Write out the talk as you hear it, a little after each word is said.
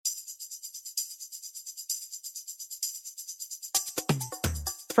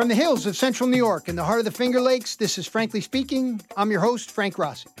From the hills of central New York in the heart of the Finger Lakes, this is Frankly Speaking. I'm your host, Frank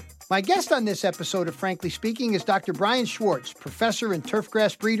Rossi. My guest on this episode of Frankly Speaking is Dr. Brian Schwartz, professor and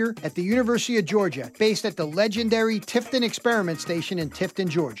turfgrass breeder at the University of Georgia, based at the legendary Tifton Experiment Station in Tifton,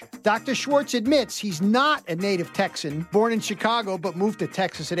 Georgia. Dr. Schwartz admits he's not a native Texan, born in Chicago but moved to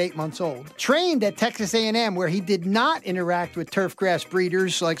Texas at 8 months old. Trained at Texas A&M, where he did not interact with turfgrass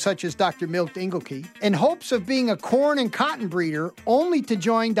breeders such as Dr. Milt Engelke, in hopes of being a corn and cotton breeder, only to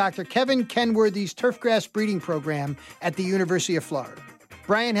join Dr. Kevin Kenworthy's turfgrass breeding program at the University of Florida.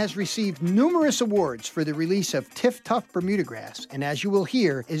 Brian has received numerous awards for the release of Tough Bermudagrass, and as you will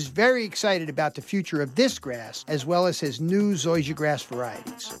hear, is very excited about the future of this grass, as well as his new Zoysiagrass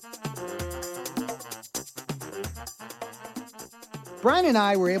varieties. Brian and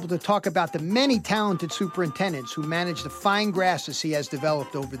I were able to talk about the many talented superintendents who manage the fine grasses he has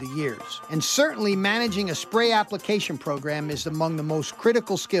developed over the years. And certainly managing a spray application program is among the most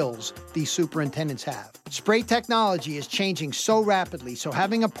critical skills these superintendents have. Spray technology is changing so rapidly, so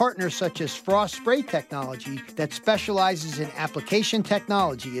having a partner such as Frost Spray Technology that specializes in application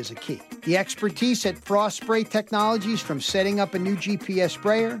technology is a key. The expertise at Frost Spray Technologies, from setting up a new GPS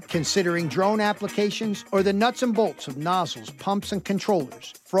sprayer, considering drone applications, or the nuts and bolts of nozzles, pumps, and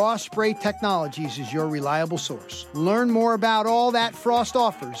controllers, Frost Spray Technologies is your reliable source. Learn more about all that Frost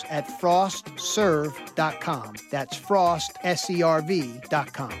offers at frostserv.com. That's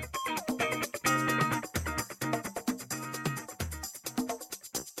frostserv.com.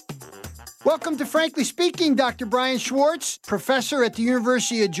 Welcome to Frankly Speaking, Dr. Brian Schwartz, professor at the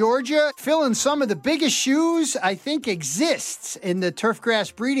University of Georgia, filling some of the biggest shoes I think exists in the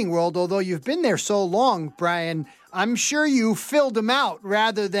turfgrass breeding world. Although you've been there so long, Brian, I'm sure you filled them out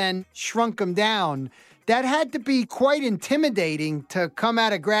rather than shrunk them down. That had to be quite intimidating to come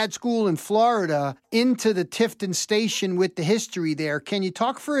out of grad school in Florida into the Tifton station with the history there. Can you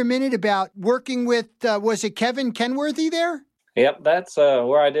talk for a minute about working with, was it Kevin Kenworthy there? Yep, that's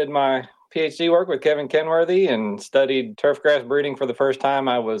where I did my PhD work with Kevin Kenworthy and studied turfgrass breeding for the first time.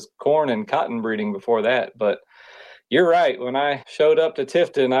 I was corn and cotton breeding before that, but you're right. When I showed up to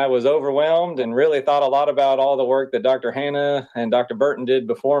Tifton, I was overwhelmed and really thought a lot about all the work that Dr. Hanna and Dr. Burton did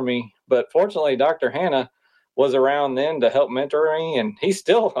before me. But fortunately, Dr. Hanna was around then to help mentor me, and he's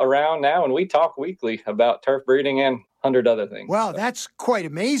still around now, and we talk weekly about turf breeding and 100 other things. Wow, that's quite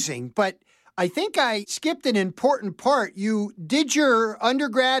amazing. But I think I skipped an important part. You did your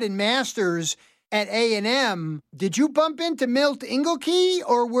undergrad and master's at A&M. Did you bump into Milt Engelke,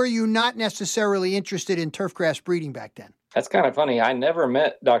 or were you not necessarily interested in turfgrass breeding back then? That's kind of funny. I never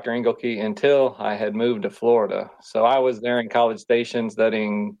met Dr. Engelke until I had moved to Florida. So I was there in College Station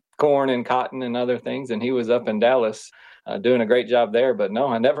studying corn and cotton and other things, and he was up in Dallas doing a great job there. But no,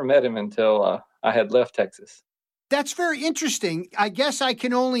 I never met him until I had left Texas. That's very interesting. I guess I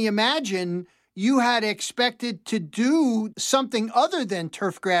can only imagine you had expected to do something other than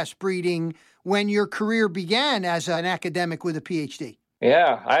turfgrass breeding when your career began as an academic with a PhD.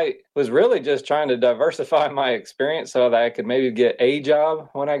 Yeah, I was really just trying to diversify my experience so that I could maybe get a job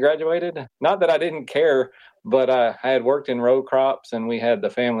when I graduated. Not that I didn't care, but I had worked in row crops and we had the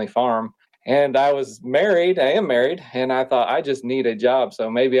family farm. And I was married, I am married, and I thought I just need a job. So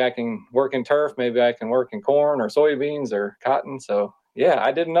maybe I can work in turf, maybe I can work in corn or soybeans or cotton. So yeah,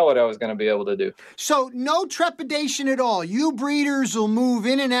 I didn't know what I was going to be able to do. So no trepidation at all. You breeders will move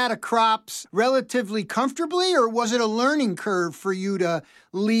in and out of crops relatively comfortably, or was it a learning curve for you to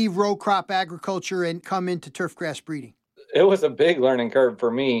leave row crop agriculture and come into turfgrass breeding? It was a big learning curve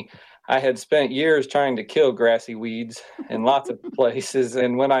for me. I had spent years trying to kill grassy weeds in lots of places.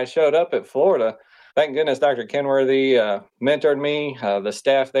 And when I showed up at Florida, thank goodness Dr. Kenworthy mentored me, the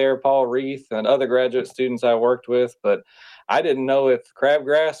staff there, Paul Reith, and other graduate students I worked with. But I didn't know if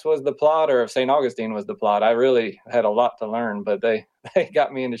crabgrass was the plot or if St. Augustine was the plot. I really had a lot to learn, but they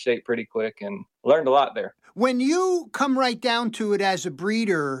got me into shape pretty quick and learned a lot there. When you come right down to it as a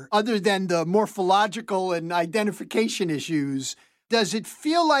breeder, other than the morphological and identification issues, does it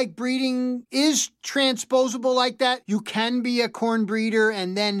feel like breeding is transposable like that? You can be a corn breeder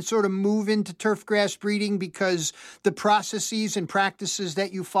and then sort of move into turfgrass breeding because the processes and practices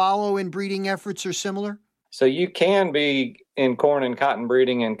that you follow in breeding efforts are similar? So you can be in corn and cotton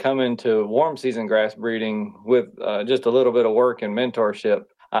breeding and come into warm season grass breeding with just a little bit of work and mentorship.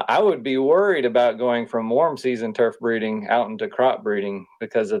 I would be worried about going from warm season turf breeding out into crop breeding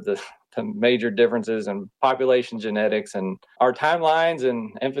because of the major differences in population genetics, and our timelines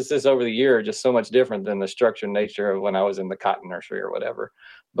and emphasis over the year are just so much different than the structured nature of when I was in the cotton nursery or whatever.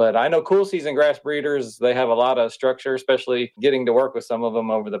 But I know cool season grass breeders, they have a lot of structure, especially getting to work with some of them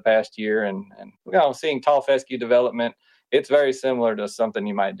over the past year and seeing tall fescue development it's very similar to something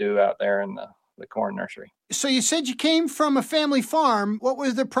you might do out there in the corn nursery. So you said you came from a family farm. What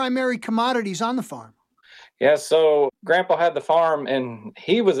were the primary commodities on the farm? Yeah, so Grandpa had the farm, and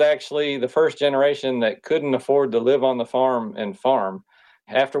he was actually the first generation that couldn't afford to live on the farm and farm.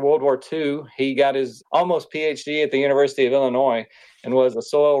 After World War II, he got his almost PhD at the University of Illinois and was a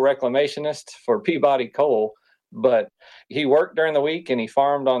soil reclamationist for Peabody Coal. But he worked during the week and he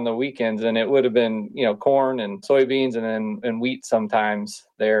farmed on the weekends, and it would have been, corn and soybeans and wheat sometimes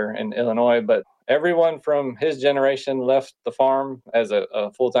there in Illinois. But everyone from his generation left the farm as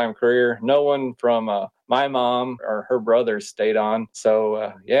a full-time career. No one from my mom or her brothers stayed on.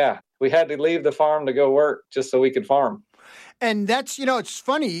 So, we had to leave the farm to go work just so we could farm. And that's, it's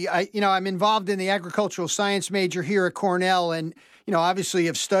funny. I'm involved in the agricultural science major here at Cornell, and obviously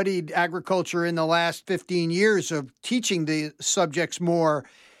have studied agriculture in the last 15 years of teaching the subjects more.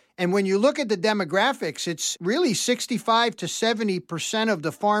 And when you look at the demographics, it's really 65 to 70% of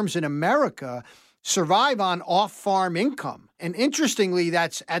the farms in America survive on off-farm income. And interestingly,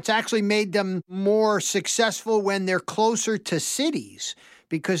 that's actually made them more successful when they're closer to cities,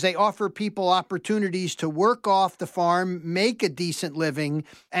 because they offer people opportunities to work off the farm, make a decent living,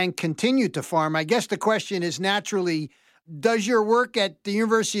 and continue to farm. I guess the question is naturally, does your work at the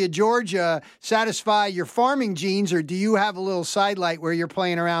University of Georgia satisfy your farming genes, or do you have a little sidelight where you're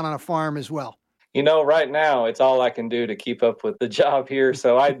playing around on a farm as well? Right now, it's all I can do to keep up with the job here.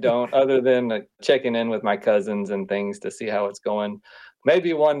 So I don't, other than checking in with my cousins and things to see how it's going.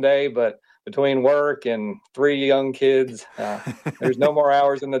 Maybe one day, but between work and 3 young kids, there's no more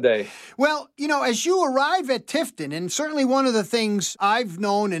hours in the day. Well, as you arrive at Tifton, and certainly one of the things I've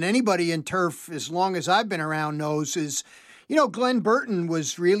known, and anybody in turf as long as I've been around knows, is, Glenn Burton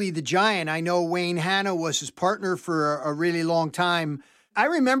was really the giant. I know Wayne Hanna was his partner for a really long time. I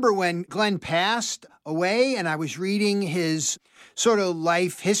remember when Glenn passed away and I was reading his sort of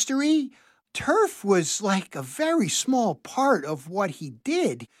life history, turf was like a very small part of what he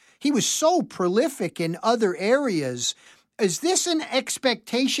did. He was so prolific in other areas. Is this an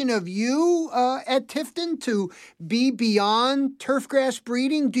expectation of you at Tifton to be beyond turfgrass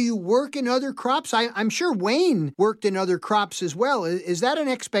breeding? Do you work in other crops? I'm sure Wayne worked in other crops as well. Is that an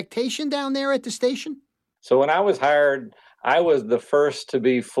expectation down there at the station? So when I was hired, I was the first to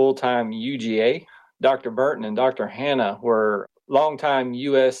be full-time UGA. Dr. Burton and Dr. Hanna were longtime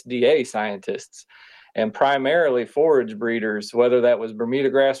USDA scientists and primarily forage breeders, whether that was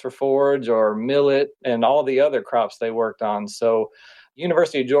Bermudagrass for forage or millet and all the other crops they worked on. So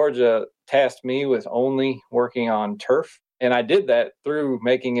University of Georgia tasked me with only working on turf, and I did that through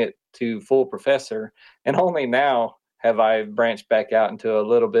making it to full professor. And only now have I branched back out into a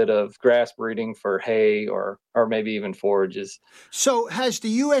little bit of grass breeding for hay or maybe even forages. So has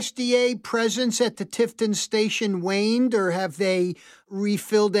the USDA presence at the Tifton station waned, or have they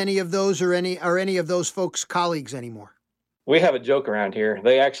refilled any of those, or any of those folks colleagues anymore? We have a joke around here.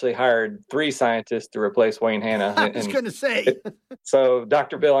 They actually hired 3 scientists to replace Wayne Hanna. I was going to say. So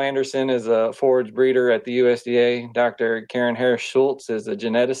Dr. Bill Anderson is a forage breeder at the USDA. Dr. Karen Harris Schwartz is a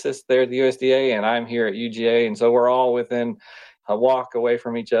geneticist there at the USDA, and I'm here at UGA. And so we're all within a walk away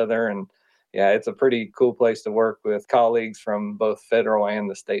from each other. And yeah, it's a pretty cool place to work with colleagues from both federal and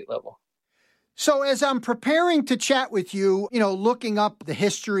the state level. So as I'm preparing to chat with you, looking up the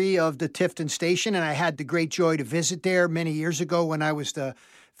history of the Tifton station, and I had the great joy to visit there many years ago when I was the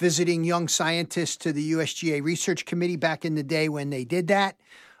visiting young scientist to the USGA Research Committee back in the day when they did that.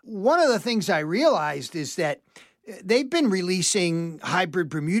 One of the things I realized is that they've been releasing hybrid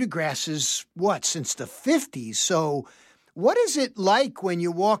Bermudagrasses, since the 50s. So what is it like when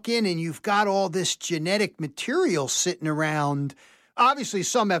you walk in and you've got all this genetic material sitting around? Obviously,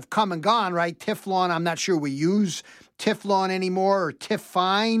 some have come and gone, right? Tiflon, I'm not sure we use Tiflon anymore, or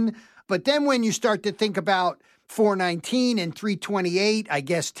Tifine. But then when you start to think about 419 and 328, I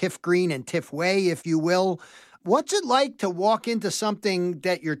guess Tif Green and Tif Way, if you will, what's it like to walk into something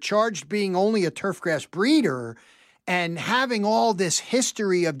that you're charged being only a turfgrass breeder and having all this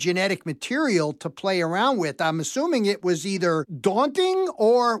history of genetic material to play around with? I'm assuming it was either daunting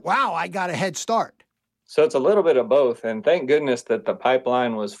or, wow, I got a head start. So it's a little bit of both. And thank goodness that the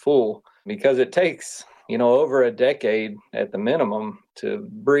pipeline was full, because it takes, over a decade at the minimum to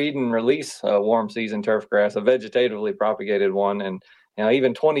breed and release a warm season turfgrass, a vegetatively propagated one. And,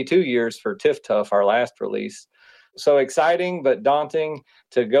 even 22 years for Tif Tuff, our last release. So exciting, but daunting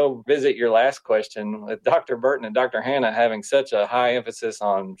to go visit your last question with Dr. Burton and Dr. Hanna having such a high emphasis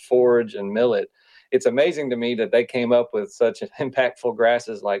on forage and millet. It's amazing to me that they came up with such impactful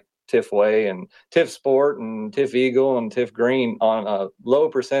grasses like Tif Way and Tif Sport and Tif Eagle and Tif Green on a low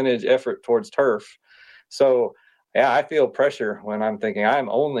percentage effort towards turf. So Yeah, I feel pressure when I'm thinking I'm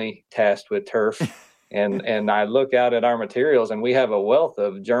only tasked with turf. And I look out at our materials and we have a wealth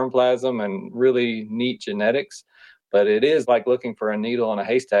of germplasm and really neat genetics. But it is like looking for a needle in a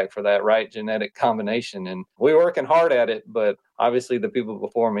haystack for that right genetic combination. And we're working hard at it, but obviously the people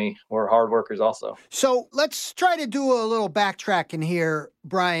before me were hard workers also. So let's try to do a little backtracking here,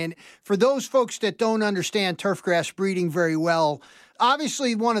 Brian. For those folks that don't understand turfgrass breeding very well,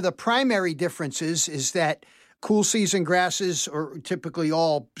 obviously one of the primary differences is that cool season grasses are typically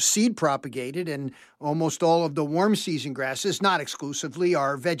all seed propagated, and almost all of the warm season grasses, not exclusively,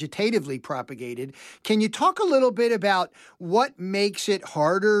 are vegetatively propagated. Can you talk a little bit about what makes it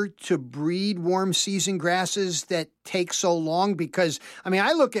harder to breed warm season grasses that take so long? Because, I mean,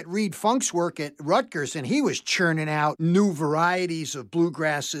 I look at Reed Funk's work at Rutgers, and he was churning out new varieties of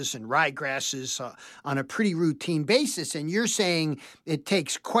bluegrasses and ryegrasses on a pretty routine basis. And you're saying it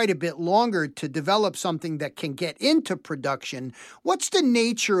takes quite a bit longer to develop something that can get into production. What's the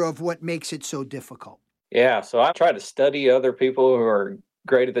nature of what makes it so difficult? Yeah, so I try to study other people who are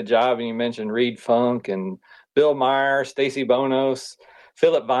great at the job. And you mentioned Reed Funk and Bill Meyer, Stacy Bonos,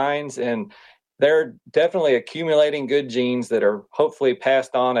 Philip Vines, and they're definitely accumulating good genes that are hopefully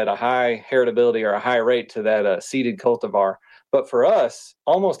passed on at a high heritability or a high rate to that seeded cultivar. But for us,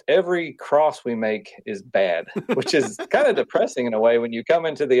 almost every cross we make is bad, which is kind of depressing in a way when you come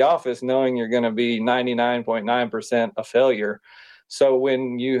into the office knowing you're going to be 99.9% a failure. So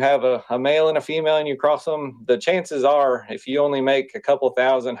when you have a male and a female and you cross them, the chances are if you only make a couple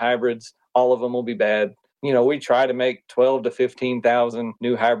thousand hybrids, all of them will be bad. You know, we try to make 12 to 15,000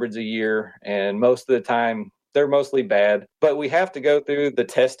 new hybrids a year, and most of the time they're mostly bad, but we have to go through the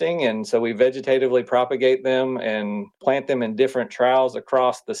testing. And so we vegetatively propagate them and plant them in different trials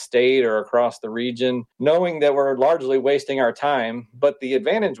across the state or across the region, knowing that we're largely wasting our time. But the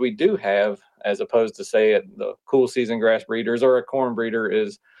advantage we do have, as opposed to, say, at the cool season grass breeders or a corn breeder,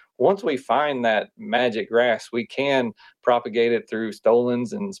 is once we find that magic grass, we can propagate it through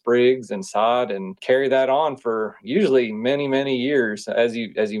stolons and sprigs and sod and carry that on for usually many, many years. As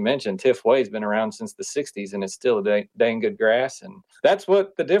you mentioned, Tifway has been around since the 60s and it's still a dang good grass. And that's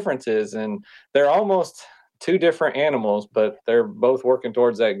what the difference is. And they're almost two different animals, but they're both working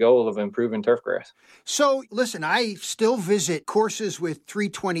towards that goal of improving turfgrass. So, listen, I still visit courses with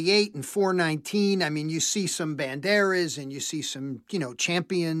 328 and 419. I mean, you see some banderas and you see some,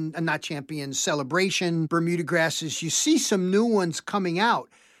 celebration Bermudagrasses. You see some new ones coming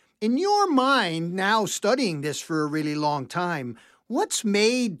out. In your mind, now studying this for a really long time, what's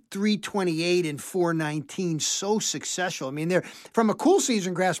made 328 and 419 so successful? I mean, they're from a cool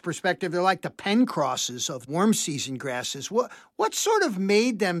season grass perspective, they're like the pen crosses of warm season grasses. What sort of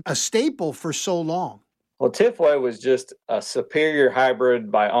made them a staple for so long? Well, Tifway was just a superior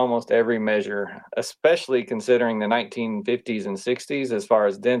hybrid by almost every measure, especially considering the 1950s and 60s as far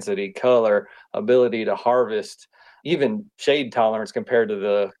as density, color, ability to harvest, even shade tolerance compared to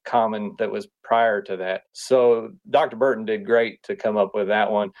the common that was prior to that. So Dr. Burton did great to come up with that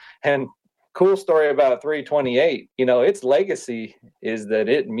one. And cool story about 328, its legacy is that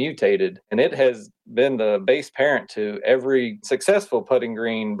it mutated and it has been the base parent to every successful putting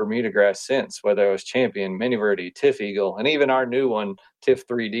green Bermuda grass since, whether it was Champion, Mini Verde, Tiff Eagle, and even our new one, Tiff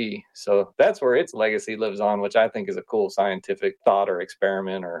 3D. So that's where its legacy lives on, which I think is a cool scientific thought or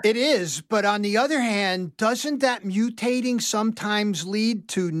experiment. It is, but on the other hand, doesn't that mutating sometimes lead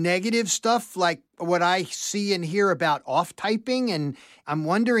to negative stuff like what I see and hear about off-typing? And I'm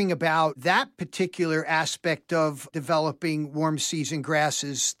wondering about that particular aspect of developing warm season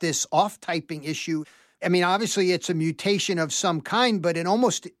grasses, this off-typing issue. I mean, obviously it's a mutation of some kind, but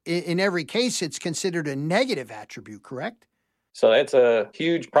in every case, it's considered a negative attribute, correct? So that's a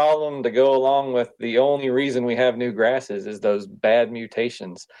huge problem to go along with the only reason we have new grasses is those bad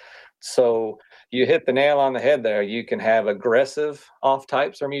mutations. So you hit the nail on the head there. You can have aggressive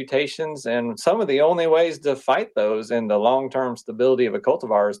off-types or mutations, and some of the only ways to fight those and the long-term stability of a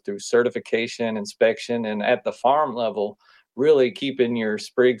cultivar is through certification, inspection, and at the farm level, really keeping your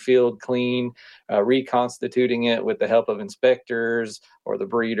sprig field clean, reconstituting it with the help of inspectors or the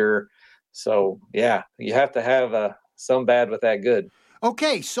breeder. So, yeah, you have to have some bad with that good.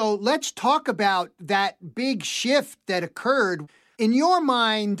 Okay, so let's talk about that big shift that occurred. In your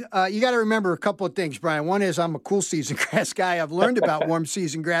mind, you got to remember a couple of things, Brian. One is I'm a cool season grass guy. I've learned about warm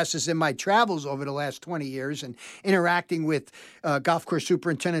season grasses in my travels over the last 20 years and interacting with golf course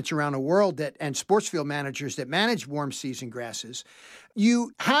superintendents around the world and sports field managers that manage warm season grasses.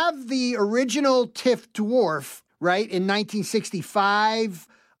 You have the original Tiff dwarf, right, in 1965.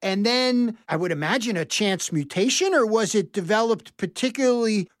 and then I would imagine a chance mutation, or was it developed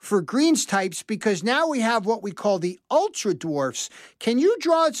particularly for greens types? Because now we have what we call the ultra dwarfs. Can you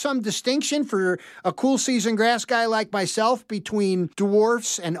draw some distinction for a cool season grass guy like myself between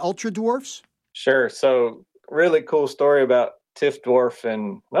dwarfs and ultra dwarfs? Sure. So really cool story about Tif dwarf,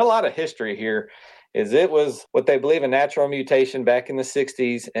 and not a lot of history here. Is it was what they believe a natural mutation back in the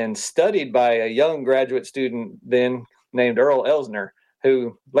 60s and studied by a young graduate student then named Earl Elsner,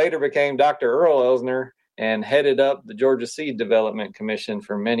 who later became Dr. Earl Elsner and headed up the Georgia Seed Development Commission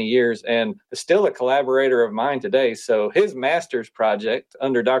for many years and is still a collaborator of mine today. So his master's project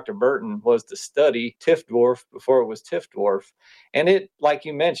under Dr. Burton was to study Tif dwarf before it was Tif dwarf. And it, like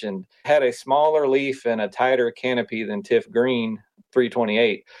you mentioned, had a smaller leaf and a tighter canopy than Tif green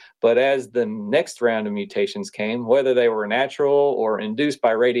 328. But as the next round of mutations came, whether they were natural or induced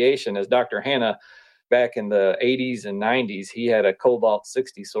by radiation, as Dr. Hanna back in the 80s and 90s, he had a cobalt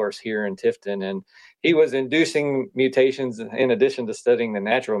 60 source here in Tifton, and he was inducing mutations in addition to studying the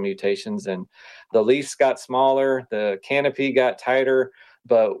natural mutations. And the leaves got smaller, the canopy got tighter,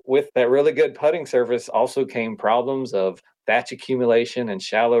 but with that really good putting surface also came problems of thatch accumulation and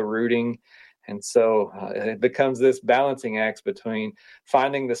shallow rooting. And so it becomes this balancing act between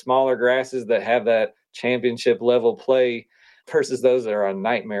finding the smaller grasses that have that championship level play versus those that are a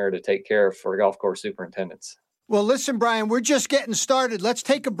nightmare to take care of for golf course superintendents. Well, listen, Brian, we're just getting started. Let's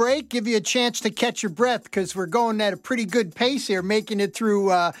take a break, give you a chance to catch your breath, because we're going at a pretty good pace here, making it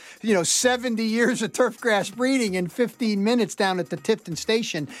through, 70 years of turfgrass breeding in 15 minutes down at the Tifton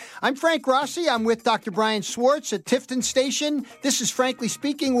Station. I'm Frank Rossi. I'm with Dr. Brian Schwartz at Tifton Station. This is Frankly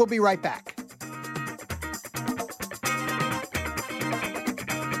Speaking. We'll be right back.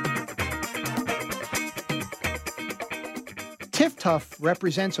 TIFTUF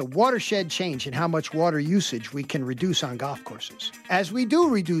represents a watershed change in how much water usage we can reduce on golf courses. As we do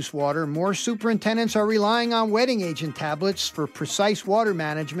reduce water, more superintendents are relying on wetting agent tablets for precise water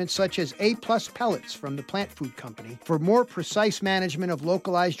management, such as A+ pellets from the plant food company, for more precise management of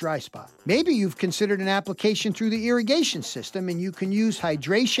localized dry spot. Maybe you've considered an application through the irrigation system, and you can use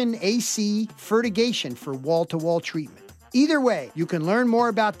hydration AC fertigation for wall-to-wall treatment. Either way, you can learn more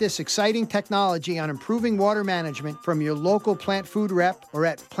about this exciting technology on improving water management from your local plant food rep or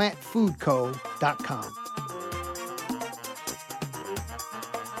at plantfoodco.com.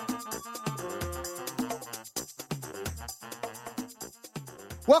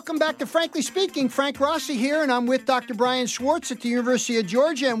 Welcome back to Frankly Speaking. Frank Rossi here, and I'm with Dr. Brian Schwartz at the University of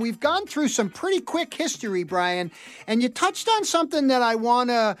Georgia, and we've gone through some pretty quick history, Brian, and you touched on something that I want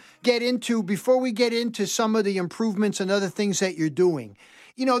to get into before we get into some of the improvements and other things that you're doing.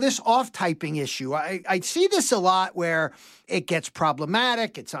 You know, this off-typing issue, I see this a lot where it gets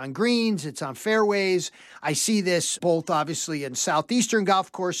problematic. It's on greens, it's on fairways. I see this both obviously in southeastern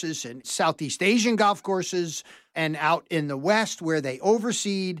golf courses and Southeast Asian golf courses and out in the West where they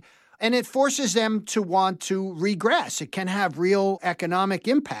overseed, and it forces them to want to regress. It can have real economic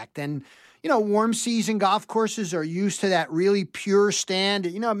impact. And, warm season golf courses are used to that really pure stand.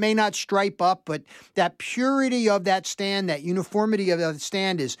 It may not stripe up, but that purity of that stand, that uniformity of that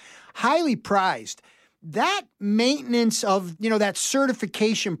stand is highly prized. That maintenance of, that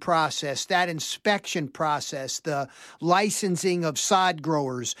certification process, that inspection process, the licensing of sod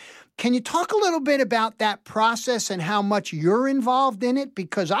growers, can you talk a little bit about that process and how much you're involved in it?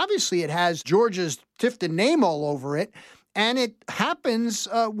 Because obviously it has Georgia's Tifton name all over it, and it happens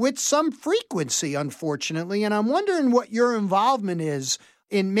with some frequency, unfortunately. And I'm wondering what your involvement is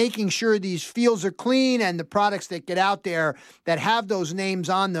in making sure these fields are clean and the products that get out there that have those names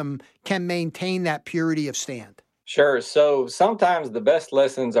on them can maintain that purity of stand. Sure. So sometimes the best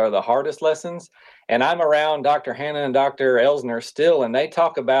lessons are the hardest lessons. And I'm around Dr. Hanna and Dr. Elsner still, and they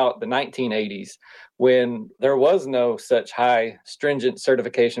talk about the 1980s when there was no such high stringent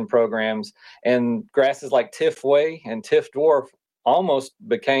certification programs, and grasses like Tifway and Tif dwarf almost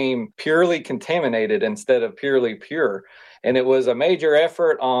became purely contaminated instead of purely pure. And it was a major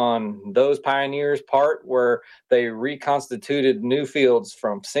effort on those pioneers' part where they reconstituted new fields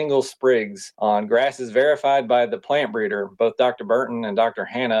from single sprigs on grasses verified by the plant breeder, both Dr. Burton and Dr.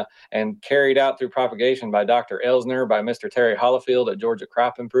 Hanna, and carried out through propagation by Dr. Elsner, by Mr. Terry Hollifield at Georgia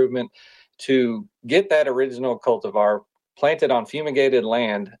Crop Improvement, to get that original cultivar planted on fumigated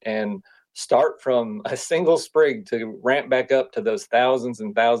land and start from a single sprig to ramp back up to those thousands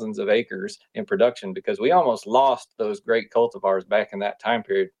and thousands of acres in production, because we almost lost those great cultivars back in that time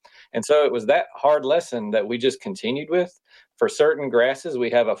period. And so it was that hard lesson that we just continued with For certain grasses,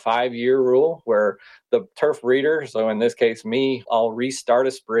 we have a 5-year rule where the turf breeder, so in this case me, I'll restart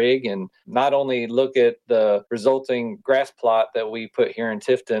a sprig and not only look at the resulting grass plot that we put here in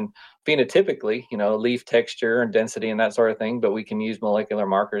Tifton phenotypically, leaf texture and density and that sort of thing, but we can use molecular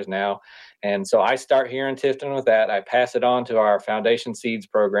markers now. And so I start here in Tifton with that. I pass it on to our Foundation Seeds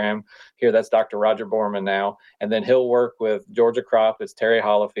program. Here, that's Dr. Roger Borman now. And then he'll work with Georgia Crop, it's Terry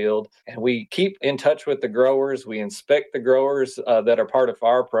Hollifield. And we keep in touch with the growers. We inspect the growers that are part of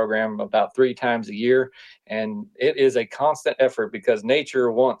our program about 3 times a year. And it is a constant effort because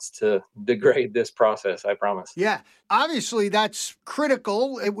nature wants to degrade this process, I promise. Yeah, obviously that's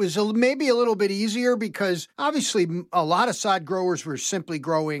critical. It was maybe a little bit easier because obviously a lot of sod growers were simply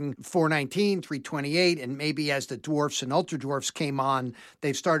growing 419, 328, and maybe as the dwarfs and ultra dwarfs came on,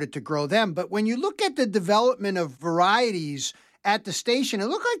 they've started to grow them. But when you look at the development of varieties at the station, it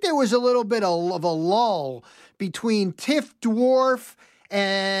looked like there was a little bit of a lull between Tif Dwarf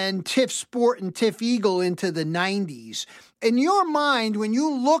and Tif Sport and Tif Eagle into the 90s. In your mind, when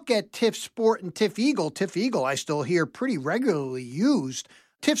you look at Tif Sport and Tif Eagle I still hear pretty regularly used,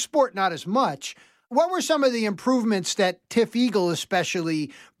 Tif Sport not as much. What were some of the improvements that Tif Eagle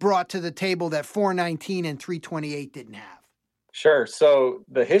especially brought to the table that 419 and 328 didn't have? Sure. So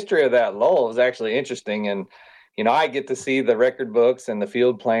the history of that lull is actually interesting. And I get to see the record books and the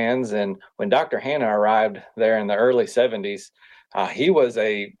field plans. And when Dr. Hanna arrived there in the early 70s, he was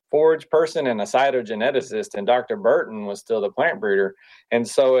a forage person and a cytogeneticist, and Dr. Burton was still the plant breeder. And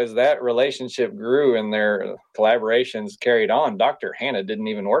so as that relationship grew and their collaborations carried on, Dr. Hanna didn't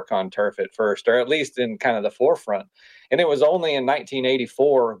even work on turf at first, or at least in kind of the forefront. And it was only in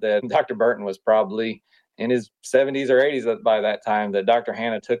 1984 that Dr. Burton was probably in his 70s or 80s by that time that Dr.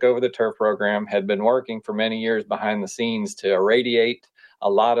 Hanna took over the turf program, had been working for many years behind the scenes to irradiate a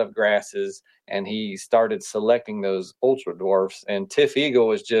lot of grasses, and he started selecting those ultra dwarfs. And Tif Eagle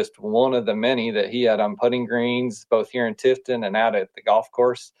was just one of the many that he had on putting greens, both here in Tifton and out at the golf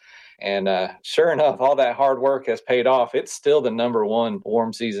course. And sure enough, all that hard work has paid off. It's still the number one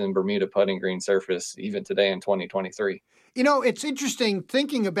warm season Bermuda putting green surface, even today in 2023. It's interesting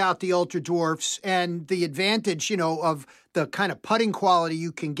thinking about the ultra dwarfs and the advantage, of the kind of putting quality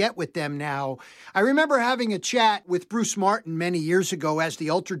you can get with them now. I remember having a chat with Bruce Martin many years ago as the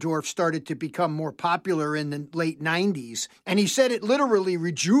ultra dwarf started to become more popular in the late 90s. And he said it literally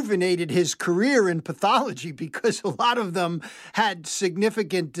rejuvenated his career in pathology because a lot of them had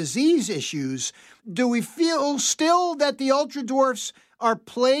significant disease issues. Do we feel still that the ultra dwarfs are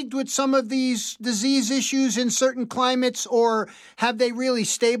plagued with some of these disease issues in certain climates, or have they really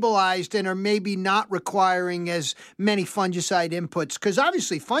stabilized and are maybe not requiring as many fungicide inputs? Because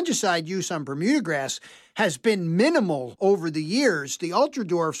obviously fungicide use on Bermuda grass has been minimal over the years. The ultra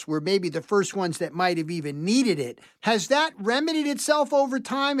dwarfs were maybe the first ones that might have even needed it. Has that remedied itself over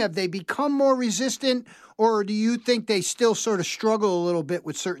time? Have they become more resistant, or do you think they still sort of struggle a little bit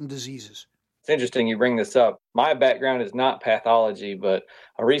with certain diseases? It's interesting you bring this up. My background is not pathology, but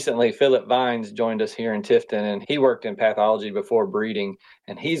recently Philip Vines joined us here in Tifton, and he worked in pathology before breeding,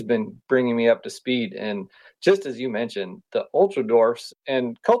 and he's been bringing me up to speed. And just as you mentioned, the ultra dwarfs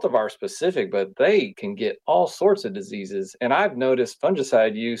and cultivar specific, but they can get all sorts of diseases. And I've noticed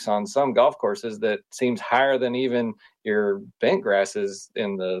fungicide use on some golf courses that seems higher than even your bent grasses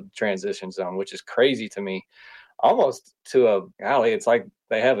in the transition zone, which is crazy to me. Almost to it's like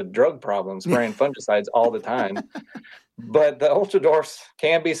they have a drug problem spraying fungicides all the time. But the ultra dwarfs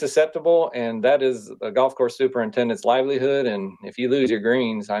can be susceptible, and that is a golf course superintendent's livelihood. And if you lose your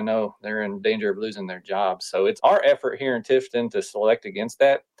greens, I know they're in danger of losing their jobs. So it's our effort here in Tifton to select against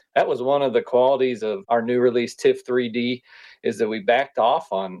that. That was one of the qualities of our new release Tif 3D, is that we backed off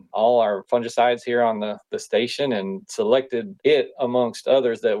on all our fungicides here on the station and selected it amongst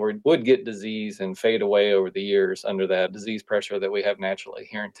others that would get disease and fade away over the years under that disease pressure that we have naturally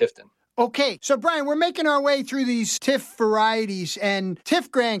here in Tifton. Okay, so Brian, we're making our way through these Tif varieties, and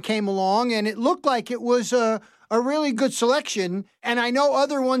Tifgran came along, and it looked like it was a really good selection, and I know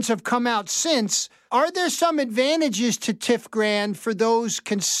other ones have come out since. Are there some advantages to Tifgran for those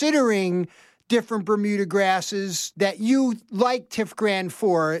considering different Bermuda grasses that you like Tifgran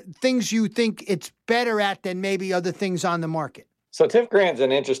for, things you think it's better at than maybe other things on the market? So Tifgran's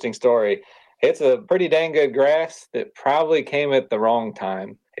an interesting story. It's a pretty dang good grass that probably came at the wrong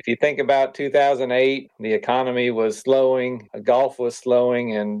time. if you think about 2008, the economy was slowing, golf was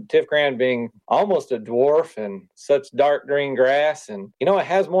slowing, and Tifton being almost a dwarf and such dark green grass. And, it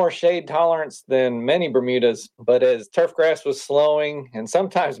has more shade tolerance than many Bermudas. But as turf grass was slowing, and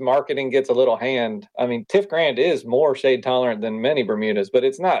sometimes marketing gets a little hand, Tifton is more shade tolerant than many Bermudas, but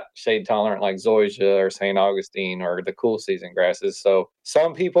it's not shade tolerant like Zoysia or St. Augustine or the cool season grasses. So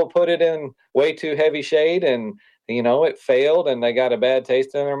some people put it in way too heavy shade, and it failed and they got a bad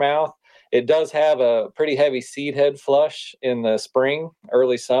taste in their mouth. It does have a pretty heavy seed head flush in the spring,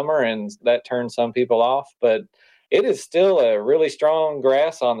 early summer, and that turns some people off. But it is still a really strong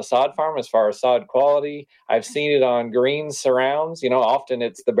grass on the sod farm as far as sod quality. I've seen it on green surrounds. Often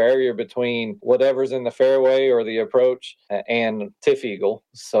it's the barrier between whatever's in the fairway or the approach and tiff eagle.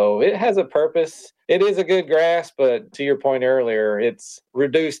 So it has a purpose. It is a good grass, but to your point earlier, it's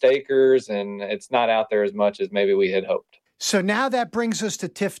reduced acres and it's not out there as much as maybe we had hoped. So now that brings us to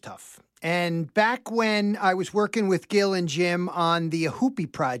Tifton. And back when I was working with Gil and Jim on the Hoopy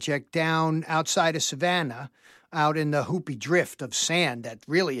project down outside of Savannah, out in the Hoopy Drift of sand that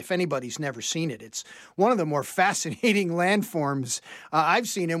really, if anybody's never seen it, it's one of the more fascinating landforms I've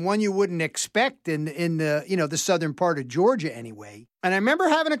seen, and one you wouldn't expect in the the southern part of Georgia anyway. And I remember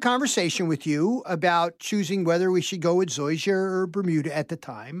having a conversation with you about choosing whether we should go with Zoysia or Bermuda at the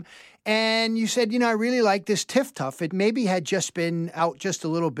time. And you said, I really like this Tifton. It maybe had just been out just a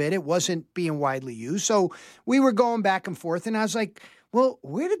little bit. It wasn't being widely used. So we were going back and forth, and I was like, well,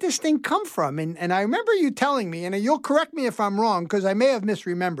 where did this thing come from? And I remember you telling me, and you'll correct me if I'm wrong, because I may have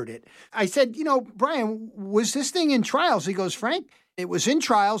misremembered it. I said, Brian, was this thing in trials? He goes, Frank, it was in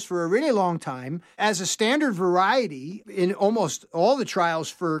trials for a really long time as a standard variety in almost all the trials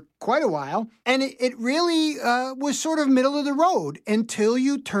for quite a while. And it really was sort of middle of the road until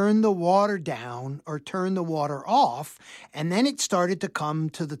you turn the water down or turn the water off. And then it started to come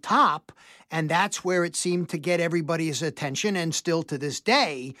to the top. And that's where it seemed to get everybody's attention. And still to this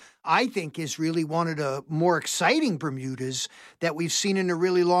day, I think is really one of the more exciting Bermudas that we've seen in a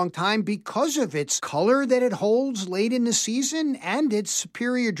really long time because of its color that it holds late in the season and its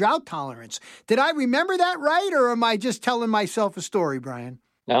superior drought tolerance. Did I remember that right, or am I just telling myself a story, Brian?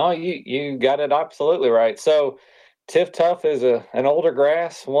 No, you got it absolutely right. So Tifton is an older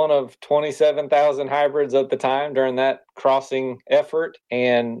grass, one of 27,000 hybrids at the time during that crossing effort.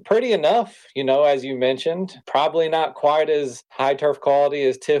 And pretty enough, as you mentioned, probably not quite as high turf quality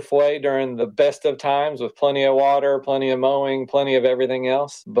as Tifway during the best of times with plenty of water, plenty of mowing, plenty of everything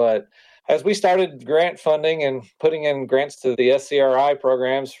else. But as we started grant funding and putting in grants to the SCRI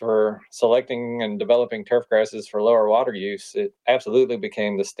programs for selecting and developing turf grasses for lower water use, it absolutely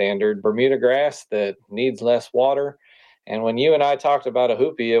became the standard Bermuda grass that needs less water. And when you and I talked about a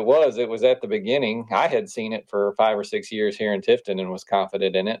hoopy, it was at the beginning. I had seen it for 5 or 6 years here in Tifton and was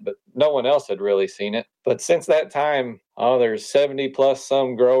confident in it, but no one else had really seen it. But since that time, there's 70 plus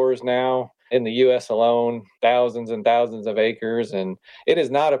some growers now in the U.S. alone, thousands and thousands of acres. And it is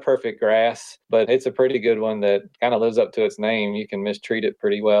not a perfect grass, but it's a pretty good one that kind of lives up to its name. You can mistreat it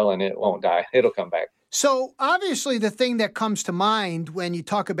pretty well and it won't die. It'll come back. So obviously the thing that comes to mind when you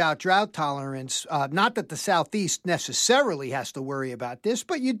talk about drought tolerance, not that the Southeast necessarily has to worry about this,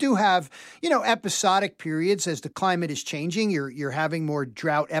 but you do have, episodic periods as the climate is changing. You're having more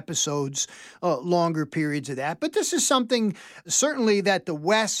drought episodes, longer periods of that. But this is something certainly that the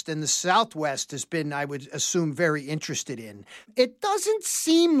West and the Southwest has been, I would assume, very interested in. It doesn't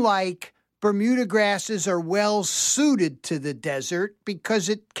seem like Bermuda grasses are well suited to the desert because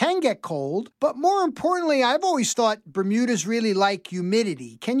it can get cold. But more importantly, I've always thought Bermudas really like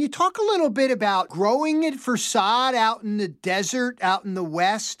humidity. Can you talk a little bit about growing it for sod out in the desert, out in the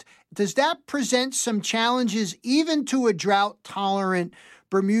West? Does that present some challenges even to a drought-tolerant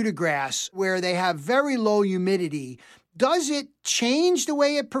Bermuda grass where they have very low humidity? Does it change the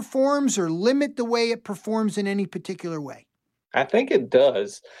way it performs or limit the way it performs in any particular way? I think it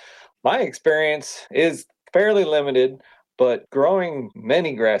does. My experience is fairly limited, but growing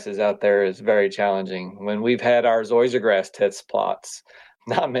many grasses out there is very challenging. When we've had our Zoysiagrass test plots,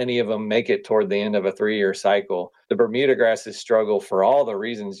 not many of them make it toward the end of a 3-year cycle. The Bermuda grasses struggle for all the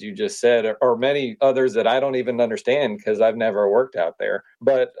reasons you just said, or many others that I don't even understand because I've never worked out there.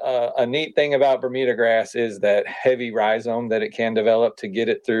 But a neat thing about Bermuda grass is that heavy rhizome that it can develop to get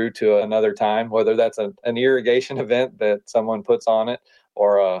it through to another time, whether that's an irrigation event that someone puts on it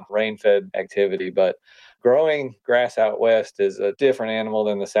or a rain-fed activity. But growing grass out west is a different animal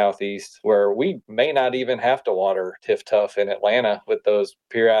than the Southeast, where we may not even have to water Tifton in Atlanta with those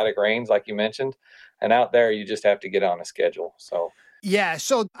periodic rains like you mentioned. And out there, you just have to get on a schedule. So Yeah,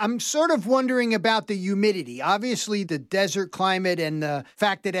 so I'm sort of wondering about the humidity. Obviously, the desert climate and the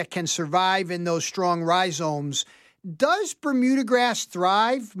fact that it can survive in those strong rhizomes. Does Bermuda grass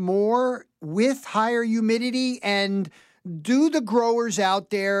thrive more with higher humidity? And do the growers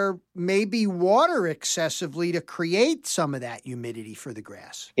out there maybe water excessively to create some of that humidity for the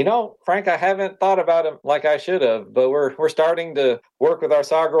grass? Frank, I haven't thought about it like I should have, but we're starting to work with our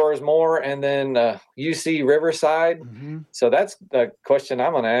sow growers more, and then UC Riverside. Mm-hmm. So that's the question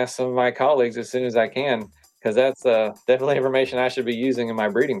I'm going to ask some of my colleagues as soon as I can, because that's definitely information I should be using in my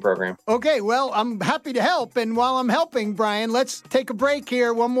breeding program. Okay, well, I'm happy to help. And while I'm helping, Brian, let's take a break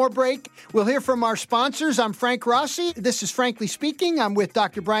here. One more break. We'll hear from our sponsors. I'm Frank Rossi. This is Frankly Speaking. I'm with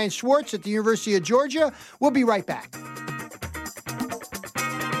Dr. Brian Schwartz at the University of Georgia. We'll be right back.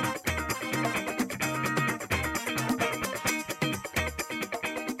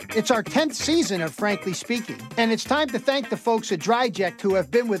 It's our 10th season of Frankly Speaking, and it's time to thank the folks at DryJect who have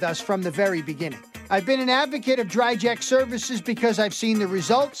been with us from the very beginning. I've been an advocate of DryJect services because I've seen the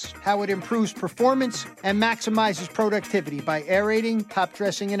results, how it improves performance and maximizes productivity by aerating, top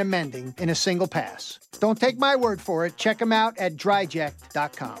dressing, and amending in a single pass. Don't take my word for it. Check them out at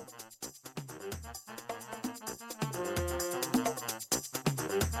dryject.com.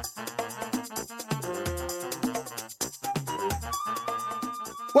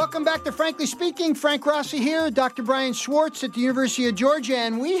 Welcome back to Frankly Speaking. Frank Rossi here, Dr. Brian Schwartz at the University of Georgia,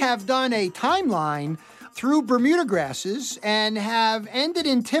 and we have done a timeline through Bermuda grasses and have ended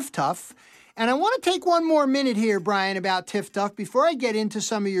in Tifton. And I want to take one more minute here, Brian, about Tifton before I get into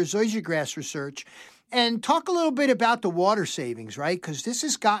some of your zoysiagrass research and talk a little bit about the water savings, right? Because this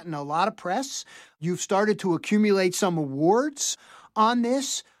has gotten a lot of press. You've started to accumulate some awards on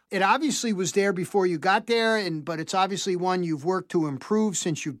this. It obviously was there before you got there, but it's obviously one you've worked to improve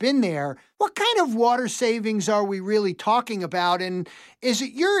since you've been there. What kind of water savings are we really talking about? And is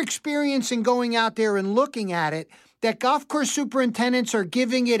it your experience in going out there and looking at it that golf course superintendents are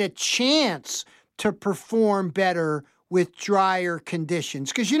giving it a chance to perform better with drier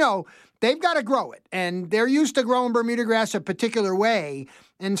conditions? Because, they've got to grow it, and they're used to growing Bermuda grass a particular way.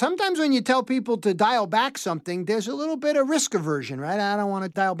 And sometimes when you tell people to dial back something, there's a little bit of risk aversion, right? I don't want to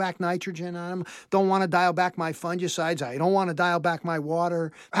dial back nitrogen. I don't want to dial back my fungicides. I don't want to dial back my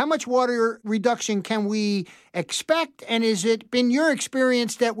water. How much water reduction can we expect? And has it been your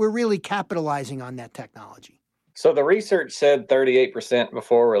experience that we're really capitalizing on that technology? So the research said 38%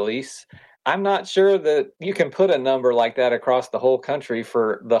 before release. I'm not sure that you can put a number like that across the whole country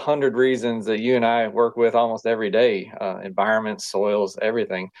for the 100 reasons that you and I work with almost every day, environments, soils,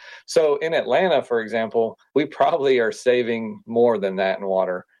 everything. So in Atlanta, for example, we probably are saving more than that in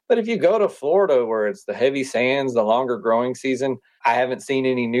water. But if you go to Florida, where it's the heavy sands, the longer growing season, I haven't seen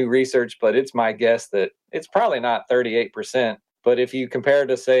any new research, but it's my guess that it's probably not 38%. But if you compare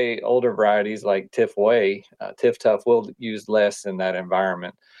to, say, older varieties like Tifton will use less in that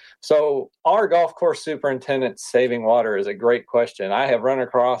environment. So our golf course superintendents saving water is a great question. I have run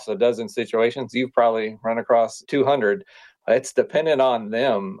across a dozen situations. You've probably run across 200. It's dependent on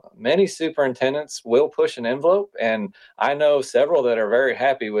them. Many superintendents will push an envelope, and I know several that are very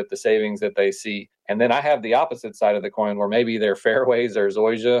happy with the savings that they see. And then I have the opposite side of the coin where maybe their fairways are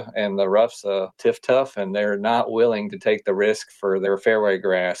zoysia and the roughs Tifton, and they're not willing to take the risk for their fairway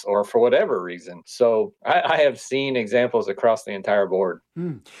grass or for whatever reason. So I have seen examples across the entire board.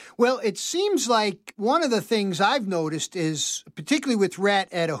 Well, it seems like one of the things I've noticed is, particularly with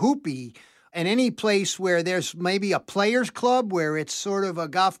Rhett at a hoopy, and any place where there's maybe a players club where it's sort of a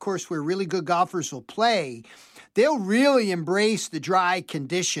golf course where really good golfers will play, they'll really embrace the dry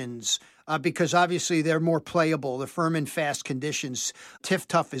conditions because obviously they're more playable. The firm and fast conditions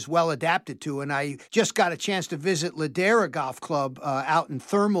Tifton is well adapted to. And I just got a chance to visit Ladera Golf Club out in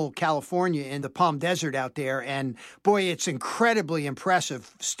Thermal, California, in the Palm Desert out there. And boy, it's incredibly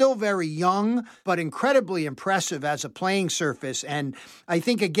impressive. Still very young, but incredibly impressive as a playing surface. And I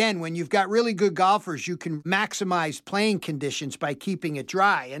think, again, when you've got really good golfers, you can maximize playing conditions by keeping it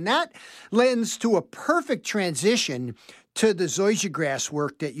dry. And that lends to a perfect transition to the zoysiagrass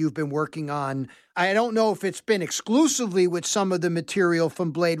work that you've been working on. I don't know if it's been exclusively with some of the material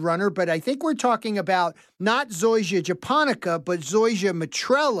from Blade Runner, but I think we're talking about not Zoysia japonica, but Zoysia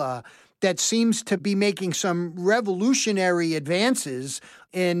matrella that seems to be making some revolutionary advances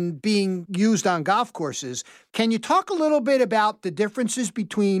in being used on golf courses. Can you talk a little bit about the differences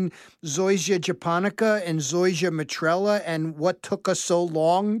between Zoysia japonica and Zoysia matrella and what took us so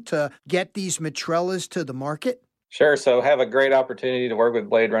long to get these matrellas to the market? Sure. So have a great opportunity to work with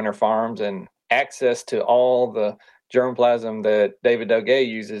Blade Runner Farms and access to all the germplasm that David Doge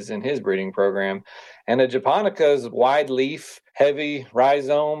uses in his breeding program. And a japonica is wide leaf, heavy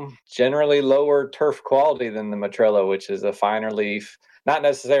rhizome, generally lower turf quality than the Matrella, which is a finer leaf, not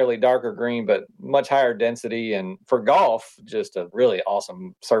necessarily darker green, but much higher density. And for golf, just a really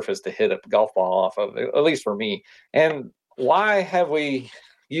awesome surface to hit a golf ball off of, at least for me. And why have we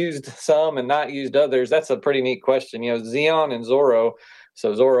used some and not used others? That's a pretty neat question. Xeon and Zorro.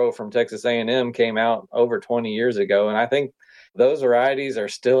 So Zorro from Texas A&M came out over 20 years ago. And I think those varieties are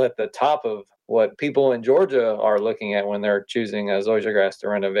still at the top of what people in Georgia are looking at when they're choosing a zoysiagrass to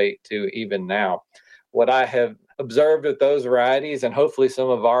renovate to even now. What I have observed with those varieties, and hopefully some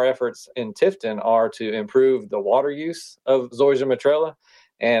of our efforts in Tifton, are to improve the water use of Zoysia matrella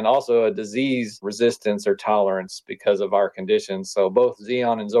and also a disease resistance or tolerance because of our conditions. So both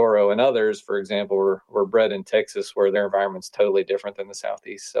Xeon and Zorro and others, for example, were bred in Texas, where their environment's totally different than the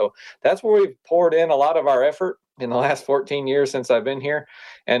Southeast. So that's where we've poured in a lot of our effort in the last 14 years since I've been here.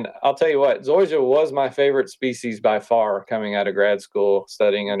 And I'll tell you what, Zoysia was my favorite species by far coming out of grad school,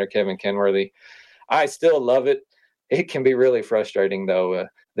 studying under Kevin Kenworthy. I still love it. It can be really frustrating, though.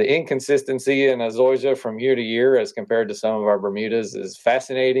 The inconsistency in a Zoysia from year to year as compared to some of our Bermudas is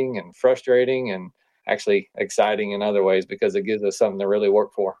fascinating and frustrating and actually exciting in other ways because it gives us something to really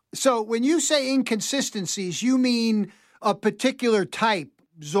work for. So when you say inconsistencies, you mean a particular type,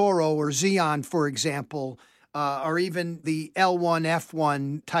 Zorro or Xeon, for example, or even the L1,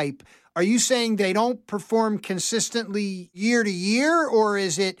 F1 type. Are you saying they don't perform consistently year to year, or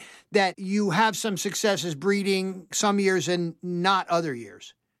is it that you have some successes breeding some years and not other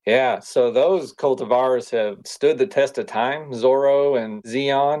years? Yeah, so those cultivars have stood the test of time, Zorro and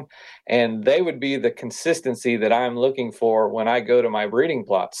Xeon, and they would be the consistency that I'm looking for when I go to my breeding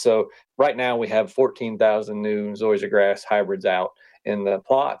plots. So right now we have 14,000 new zoysiagrass hybrids out in the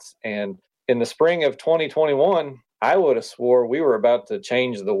plots. And in the spring of 2021, I would have swore we were about to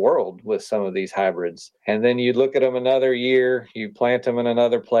change the world with some of these hybrids. And then you look at them another year, you plant them in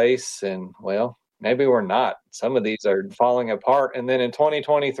another place, and well, maybe we're not. Some of these are falling apart. And then in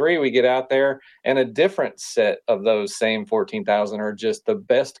 2023, we get out there and a different set of those same 14,000 are just the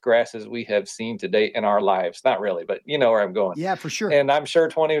best grasses we have seen to date in our lives. Not really, but you know where I'm going. Yeah, for sure. And I'm sure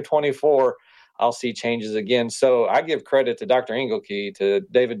 2024, I'll see changes again. So I give credit to Dr. Engelke, to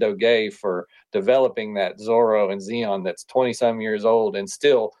David Doge for developing that Zorro and Xeon that's 20-some years old and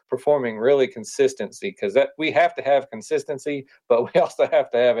still performing really consistency, because that we have to have consistency, but we also have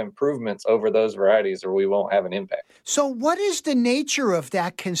to have improvements over those varieties or we won't have an impact. So what is the nature of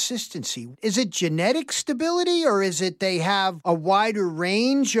that consistency? Is it genetic stability, or is it they have a wider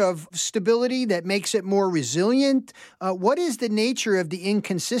range of stability that makes it more resilient? What is the nature of the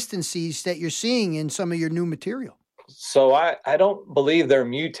inconsistencies that you're seeing in some of your new material? So I don't believe they're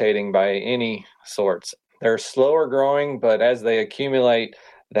mutating by any sorts. They're slower growing, but as they accumulate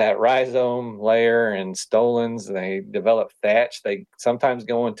that rhizome layer and stolons, they develop thatch. They sometimes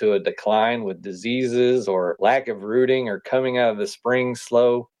go into a decline with diseases or lack of rooting or coming out of the spring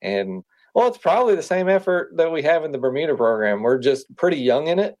slow. And well, it's probably the same effort that we have in the Bermuda program. We're just pretty young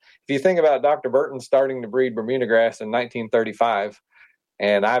in it. If you think about Dr. Burton starting to breed Bermudagrass in 1935,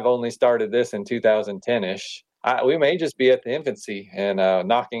 and I've only started this in 2010-ish, we may just be at the infancy and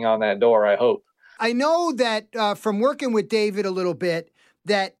knocking on that door, I hope. I know that from working with David a little bit,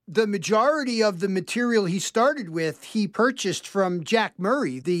 that the majority of the material he started with, he purchased from Jack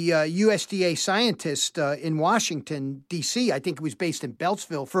Murray, the USDA scientist in Washington, D.C. I think it was based in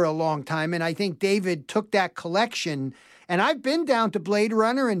Beltsville for a long time. And I think David took that collection. And I've been down to Blade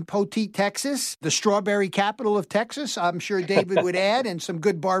Runner in Poteet, Texas, the strawberry capital of Texas. I'm sure David would add, and some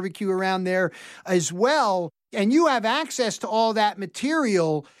good barbecue around there as well. And you have access to all that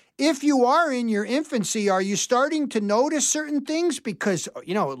material. If you are in your infancy, are you starting to notice certain things? Because,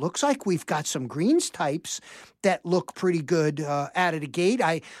 it looks like we've got some greens types that look pretty good out of the gate.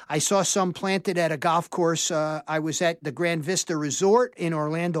 I saw some planted at a golf course. I was at the Grand Vista Resort in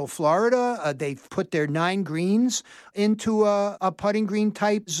Orlando, Florida. They've put their 9 greens into a putting green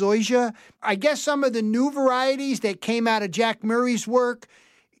type zoysia. I guess some of the new varieties that came out of Jack Murray's work,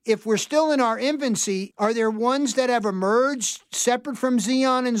 if we're still in our infancy, are there ones that have emerged separate from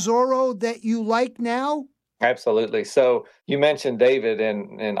Xeon and Zorro that you like now? Absolutely. So you mentioned David,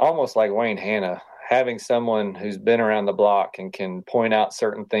 and almost like Wayne Hanna, having someone who's been around the block and can point out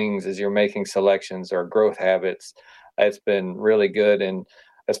certain things as you're making selections or growth habits, it's been really good. And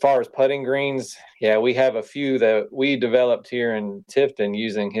as far as putting greens, yeah, we have a few that we developed here in Tifton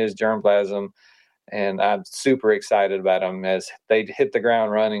using his germplasm And I'm super excited about them as they hit the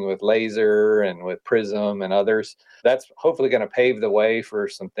ground running with laser and with prism and others. That's hopefully going to pave the way for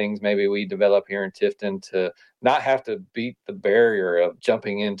some things maybe we develop here in Tifton to not have to beat the barrier of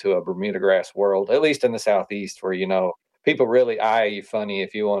jumping into a Bermuda grass world, at least in the Southeast, where, people really eye you funny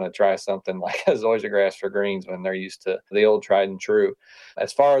if you want to try something like a zoysia grass for greens when they're used to the old tried and true.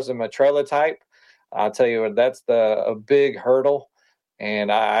 As far as a Matrella type, I'll tell you that's a big hurdle.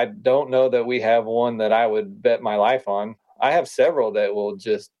 And I don't know that we have one that I would bet my life on. I have several that will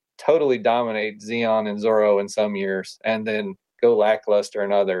just totally dominate Xeon and Zorro in some years and then go lackluster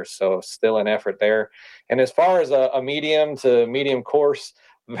in others. So still an effort there. And as far as a medium to medium course,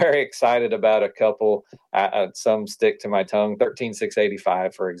 very excited about a couple. Some stick to my tongue.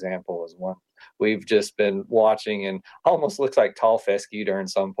 13685, for example, is one we've just been watching and almost looks like tall fescue during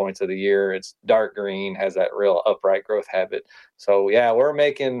some points of the year. It's dark green, has that real upright growth habit. So yeah, we're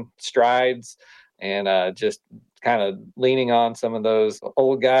making strides and just kind of leaning on some of those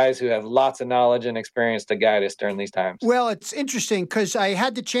old guys who have lots of knowledge and experience to guide us during these times. Well, it's interesting because I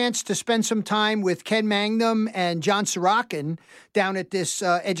had the chance to spend some time with Ken Mangum and John Sorokin down at this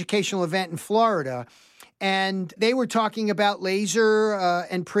educational event in Florida. And they were talking about laser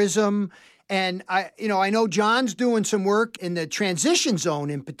and prism. And I know John's doing some work in the transition zone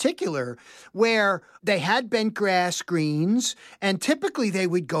in particular, where they had bent grass greens, and typically they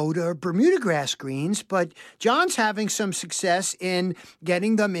would go to Bermuda grass greens, but John's having some success in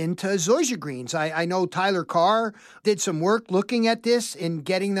getting them into zoysia greens. I know Tyler Carr did some work looking at this and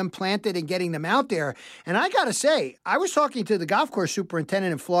getting them planted and getting them out there. And I got to say, I was talking to the golf course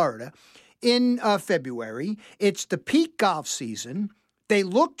superintendent in Florida in February. It's the peak golf season. They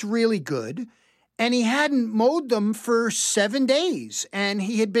looked really good, and he hadn't mowed them for 7 days, and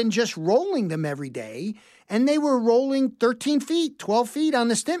he had been just rolling them every day, and they were rolling 13 feet, 12 feet on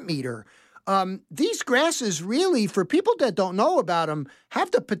the stimp meter. These grasses really, for people that don't know about them,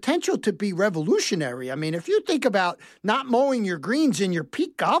 have the potential to be revolutionary. I mean, if you think about not mowing your greens in your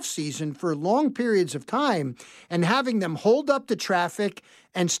peak golf season for long periods of time and having them hold up the traffic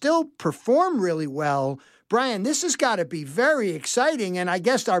and still perform really well, Brian, this has got to be very exciting, and I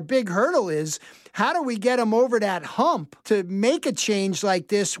guess our big hurdle is how do we get them over that hump to make a change like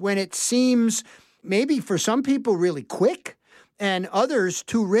this when it seems maybe for some people really quick and others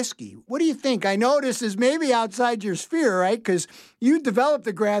too risky? What do you think? I know this is maybe outside your sphere, right? Because you develop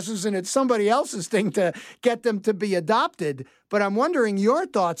the grasses and it's somebody else's thing to get them to be adopted. But I'm wondering your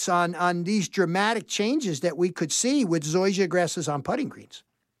thoughts on these dramatic changes that we could see with zoysia grasses on putting greens.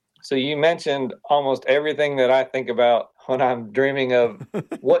 So you mentioned almost everything that I think about when I'm dreaming of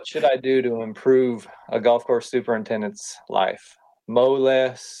what should I do to improve a golf course superintendent's life. Mow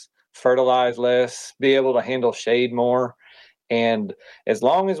less, fertilize less, be able to handle shade more. And as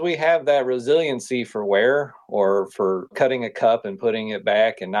long as we have that resiliency for wear or for cutting a cup and putting it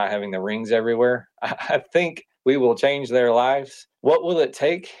back and not having the rings everywhere, I think we will change their lives. What will it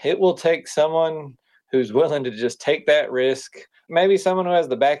take? It will take someone who's willing to just take that risk. Maybe someone who has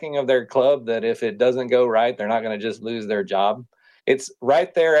the backing of their club that if it doesn't go right, they're not going to just lose their job. It's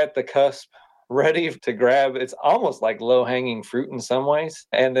right there at the cusp, ready to grab. It's almost like low-hanging fruit in some ways.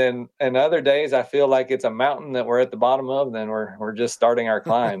 And then in other days, I feel like it's a mountain that we're at the bottom of, then we're just starting our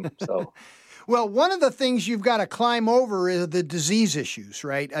climb. So, well, one of the things you've got to climb over is the disease issues,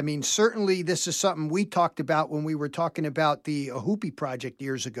 right? I mean, certainly this is something we talked about when we were talking about the Hoopy project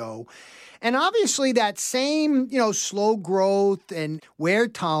years ago. And obviously that same, slow growth and wear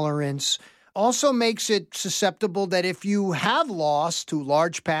tolerance also makes it susceptible that if you have loss to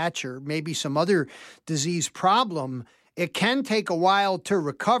large patch or maybe some other disease problem, it can take a while to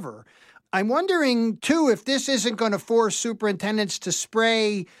recover. I'm wondering, too, if this isn't going to force superintendents to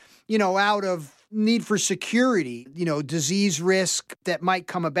spray, out of need for security, disease risk that might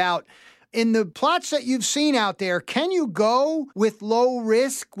come about. In the plots that you've seen out there, can you go with low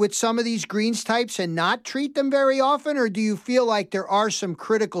risk with some of these greens types and not treat them very often? Or do you feel like there are some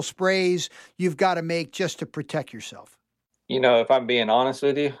critical sprays you've got to make just to protect yourself? If I'm being honest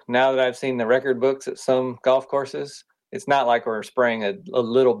with you, now that I've seen the record books at some golf courses, it's not like we're spraying a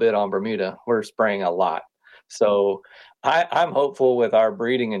little bit on Bermuda. We're spraying a lot. So I'm hopeful with our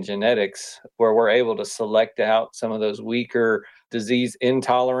breeding and genetics where we're able to select out some of those weaker disease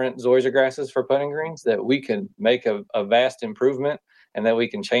intolerant zoysia grasses for putting greens that we can make a vast improvement and that we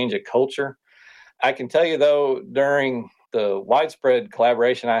can change a culture. I can tell you though, during the widespread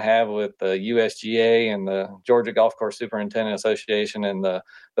collaboration I have with the USGA and the Georgia Golf Course Superintendent Association and the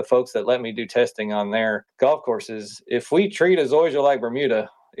folks that let me do testing on their golf courses, if we treat a zoysia like Bermuda,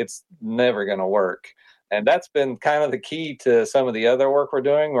 it's never going to work. And that's been kind of the key to some of the other work we're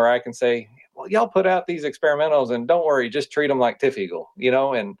doing where I can say, well, y'all put out these experimentals and don't worry, just treat them like Tiff Eagle,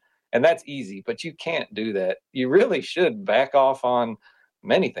 and that's easy, but you can't do that. You really should back off on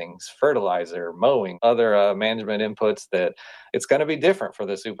many things, fertilizer, mowing, other management inputs, that it's going to be different for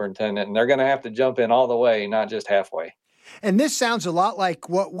the superintendent, and they're going to have to jump in all the way, not just halfway. And this sounds a lot like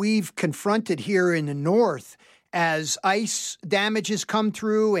what we've confronted here in the north as ice damage has come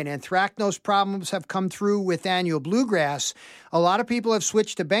through and anthracnose problems have come through with annual bluegrass. A lot of people have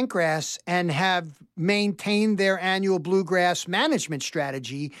switched to bentgrass and have maintained their annual bluegrass management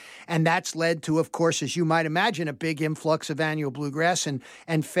strategy. And that's led to, of course, as you might imagine, a big influx of annual bluegrass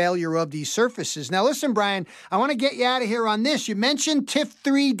and failure of these surfaces. Now, listen, Brian, I want to get you out of here on this. You mentioned TIF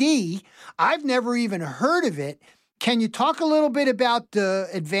 3D. I've never even heard of it. Can you talk a little bit about the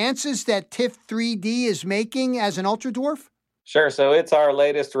advances that TIF 3D is making as an ultra dwarf? Sure. So it's our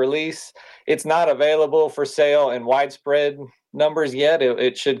latest release. It's not available for sale in widespread numbers yet.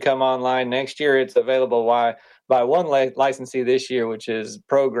 It should come online next year. It's available by one licensee this year, which is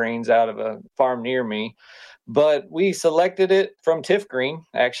Pro Greens out of a farm near me. But we selected it from TIF Green,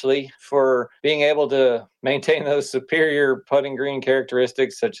 actually, for being able to maintain those superior putting green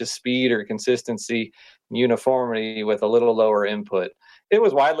characteristics such as speed or consistency, uniformity with a little lower input. It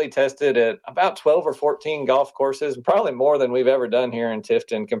was widely tested at about 12 or 14 golf courses, probably more than we've ever done here in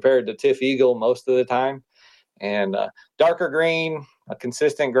Tifton compared to Tiff Eagle most of the time. And darker green, a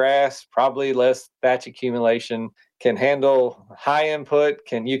consistent grass, probably less thatch accumulation, can handle high input,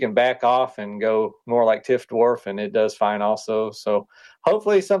 you can back off and go more like Tiff Dwarf, and it does fine also. So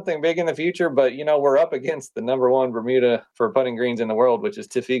hopefully something big in the future, but we're up against the number one Bermuda for putting greens in the world, which is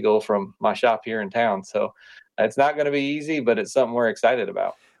Tiff Eagle from my shop here in town. So it's not going to be easy, but it's something we're excited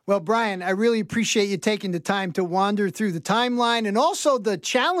about. Well, Brian, I really appreciate you taking the time to wander through the timeline and also the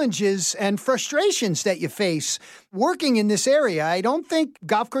challenges and frustrations that you face working in this area. I don't think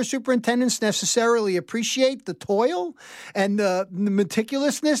golf course superintendents necessarily appreciate the toil and the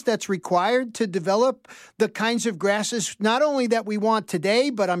meticulousness that's required to develop the kinds of grasses, not only that we want today,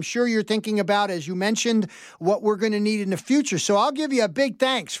 but I'm sure you're thinking about, as you mentioned, what we're going to need in the future. So I'll give you a big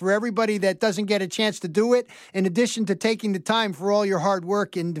thanks for everybody that doesn't get a chance to do it, in addition to taking the time for all your hard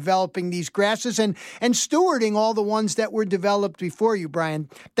work in developing these grasses and stewarding all the ones that were developed before you, Brian.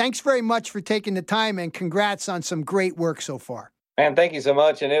 Thanks very much for taking the time, and congrats on some great work so far. Man, thank you so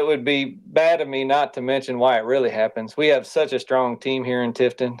much. And it would be bad of me not to mention why it really happens. We have such a strong team here in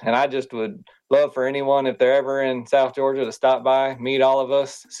Tifton, and I just would love for anyone, if they're ever in South Georgia, to stop by, meet all of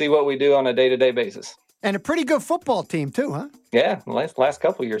us, see what we do on a day-to-day basis. And a pretty good football team, too, huh? Yeah, last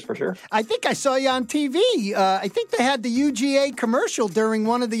couple of years for sure. I think I saw you on TV. I think they had the UGA commercial during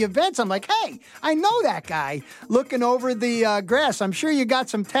one of the events. I'm like, hey, I know that guy, looking over the grass. I'm sure you got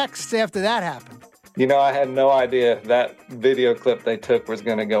some texts after that happened. I had no idea that video clip they took was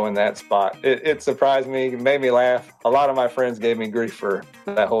going to go in that spot. It surprised me, made me laugh. A lot of my friends gave me grief for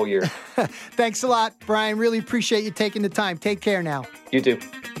that whole year. Thanks a lot, Brian. Really appreciate you taking the time. Take care now. You too.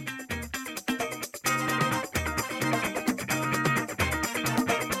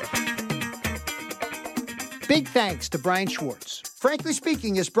 Big thanks to Brian Schwartz. Frankly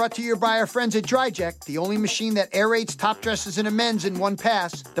Speaking is brought to you by our friends at DryJect, the only machine that aerates top dresses and amends in one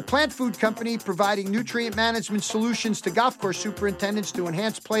pass, the plant food company providing nutrient management solutions to golf course superintendents to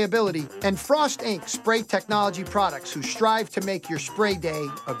enhance playability, and Frost Inc. spray technology products who strive to make your spray day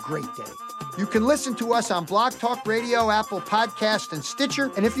a great day. You can listen to us on Blog Talk Radio, Apple Podcast, and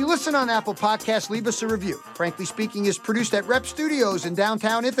Stitcher. And if you listen on Apple Podcast, leave us a review. Frankly Speaking is produced at Rep Studios in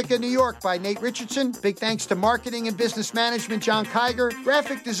downtown Ithaca, New York by Nate Richardson. Big thanks to Marketing and Business Management, John Kiger.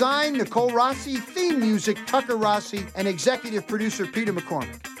 Graphic Design, Nicole Rossi. Theme Music, Tucker Rossi. And Executive Producer, Peter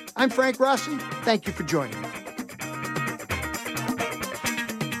McCormick. I'm Frank Rossi. Thank you for joining me.